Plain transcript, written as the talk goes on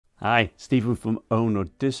Hi, Stephen from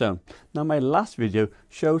OWNorDisown. Now my last video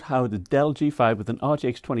showed how the Dell G5 with an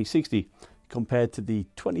RTX 2060 compared to the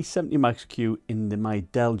 2070 Max-Q in my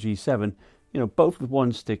Dell G7, both with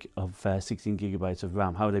one stick of 16GB of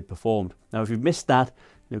RAM, how they performed. Now if you've missed that,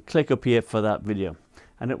 click up here for that video.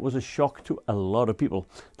 And it was a shock to a lot of people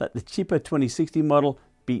that the cheaper 2060 model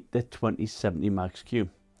beat the 2070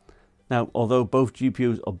 Max-Q. Now, although both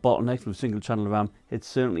GPUs are bottlenecked with single channel RAM, it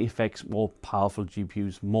certainly affects more powerful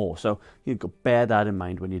GPUs more. So you've got to bear that in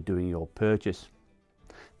mind when you're doing your purchase.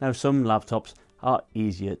 Now, some laptops are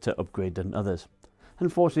easier to upgrade than others.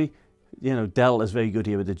 Unfortunately, Dell is very good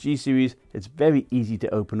here with the G series. It's very easy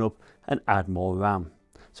to open up and add more RAM.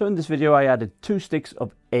 So in this video, I added 2 sticks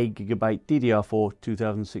of 8GB DDR4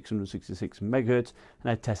 2666 MHz,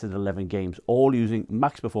 and I tested 11 games, all using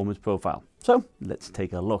max performance profile. So let's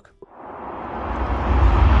take a look.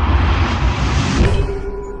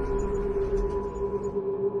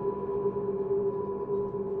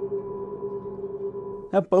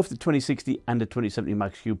 Now both the 2060 and the 2070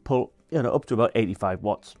 Max-Q pull up to about 85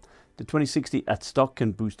 watts. The 2060 at stock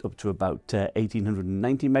can boost up to about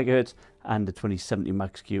 1890 MHz and the 2070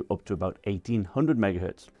 Max-Q up to about 1800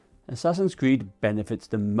 MHz. Assassin's Creed benefits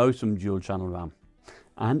the most from dual channel RAM,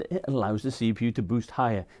 and it allows the CPU to boost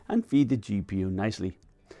higher and feed the GPU nicely.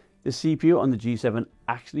 The CPU on the G7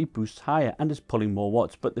 actually boosts higher and is pulling more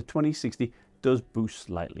watts, but the 2060 does boost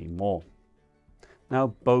slightly more.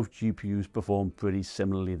 Now both GPUs perform pretty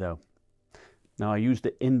similarly though. Now I used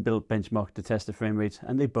the inbuilt benchmark to test the frame rates,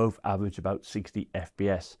 and they both average about 60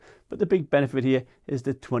 FPS. But the big benefit here is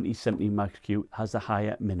the 2070 Max-Q has a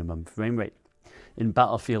higher minimum frame rate. In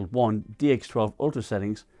Battlefield 1 Dx12 Ultra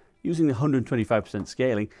settings, using the 125%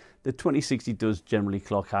 scaling, the 2060 does generally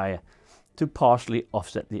clock higher to partially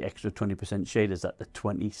offset the extra 20% shaders that the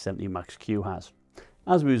 2070 Max-Q has.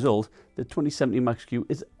 As a result, the 2070 Max-Q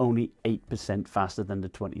is only 8% faster than the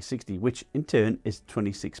 2060, which in turn is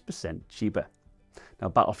 26% cheaper. Now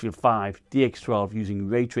Battlefield 5 Dx12 using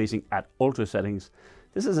ray tracing at ultra settings.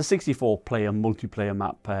 This is a 64-player multiplayer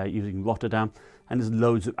map using Rotterdam, and there's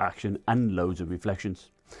loads of action and loads of reflections.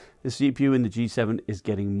 The CPU in the G7 is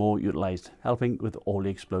getting more utilized, helping with all the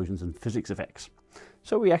explosions and physics effects.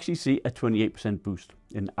 So we actually see a 28% boost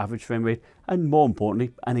in average frame rate, and more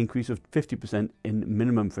importantly, an increase of 50% in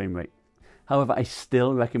minimum frame rate. However, I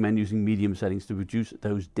still recommend using medium settings to reduce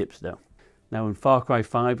those dips though. Now in Far Cry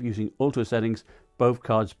 5 using ultra settings, both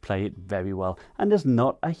cards play it very well, and there's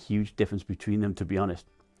not a huge difference between them, to be honest.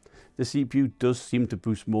 The CPU does seem to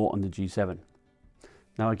boost more on the G7.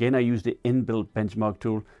 Now again, I used the inbuilt benchmark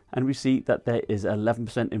tool, and we see that there is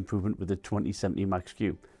 11% improvement with the 2070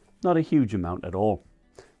 Max-Q. Not a huge amount at all.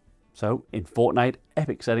 So in Fortnight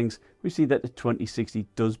Epoch settings, we see that the 2060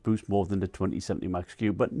 does boost more than the 2070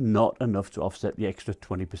 Max-Q, but not enough to offset the extra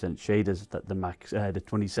 20% shaders that the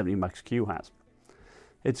 2070 Max-Q has.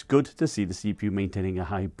 It's good to see the CPU maintaining a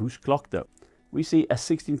high boost clock though. We see a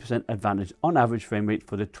 16% advantage on average frame rate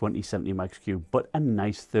for the 2070 Max-Q, but a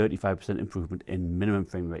nice 35% improvement in minimum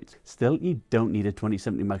frame rates. Still, you don't need a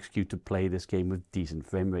 2070 Max-Q to play this game with decent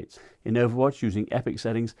frame rates. In Overwatch using Epoch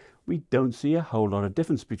settings, we don't see a whole lot of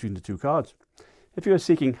difference between the two cards. If you are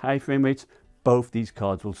seeking high frame rates, both these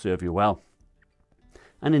cards will serve you well.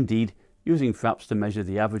 And indeed, using Fraps to measure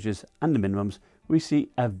the averages and the minimums, we see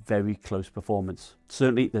a very close performance.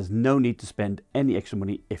 Certainly there's no need to spend any extra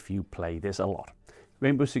money if you play this a lot.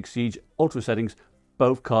 Rainbow Six Siege Ultra settings,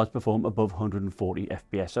 both cards perform above 140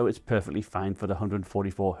 FPS, so it's perfectly fine for the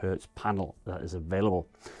 144Hz panel that is available.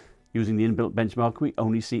 Using the inbuilt benchmark, we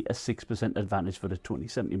only see a 6% advantage for the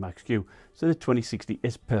 2070 Max-Q, so the 2060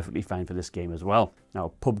 is perfectly fine for this game as well.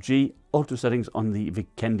 Now PUBG Ultra settings on the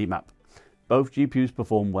Vikendi map. Both GPUs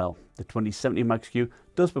perform well. The 2070 Max-Q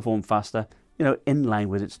does perform faster, in line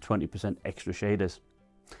with its 20% extra shaders.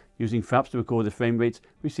 Using Fraps to record the frame rates,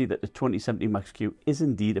 we see that the 2070 Max-Q is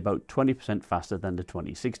indeed about 20% faster than the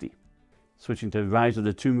 2060. Switching to Rise of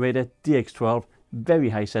the Tomb Raider Dx12, very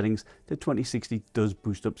high settings, the 2060 does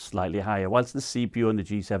boost up slightly higher, whilst the CPU on the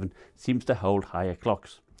G7 seems to hold higher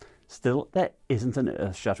clocks. Still, there isn't an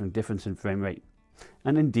earth-shattering difference in frame rate.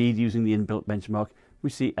 And indeed, using the inbuilt benchmark,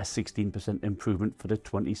 we see a 16% improvement for the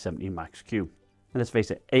 2070 Max-Q. And let's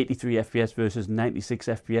face it, 83 FPS versus 96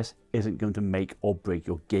 FPS isn't going to make or break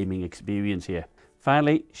your gaming experience here.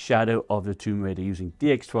 Finally, Shadow of the Tomb Raider using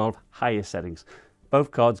Dx12 higher settings.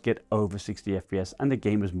 Both cards get over 60 FPS and the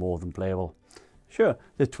game is more than playable. Sure,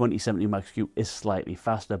 the 2070 Max-Q is slightly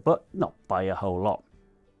faster, but not by a whole lot.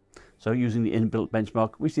 So using the inbuilt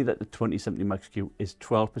benchmark, we see that the 2070 Max-Q is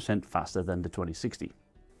 12% faster than the 2060.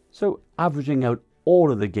 So averaging out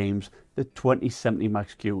all of the games, The 2070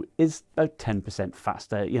 Max-Q is about 10%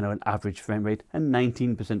 faster, in average frame rate, and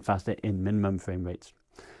 19% faster in minimum frame rates.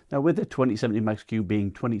 Now, with the 2070 Max-Q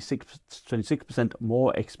being 26%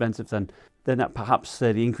 more expensive then that perhaps the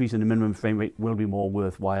increase in the minimum frame rate will be more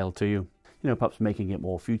worthwhile to you, perhaps making it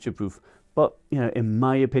more future-proof. But, in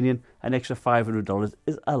my opinion, an extra $500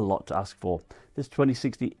 is a lot to ask for. This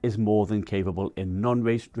 2060 is more than capable in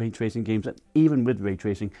non-ray tracing games, and even with ray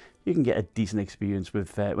tracing, you can get a decent experience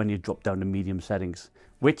with when you drop down to medium settings,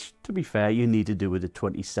 which, to be fair, you need to do with the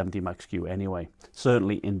 2070 Max-Q anyway,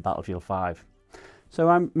 certainly in Battlefield 5.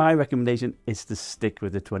 So my recommendation is to stick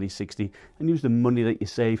with the 2060 and use the money that you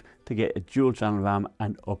save to get a dual channel RAM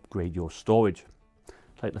and upgrade your storage.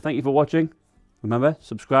 I'd like to thank you for watching. Remember,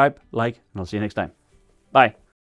 subscribe, like, and I'll see you next time. Bye.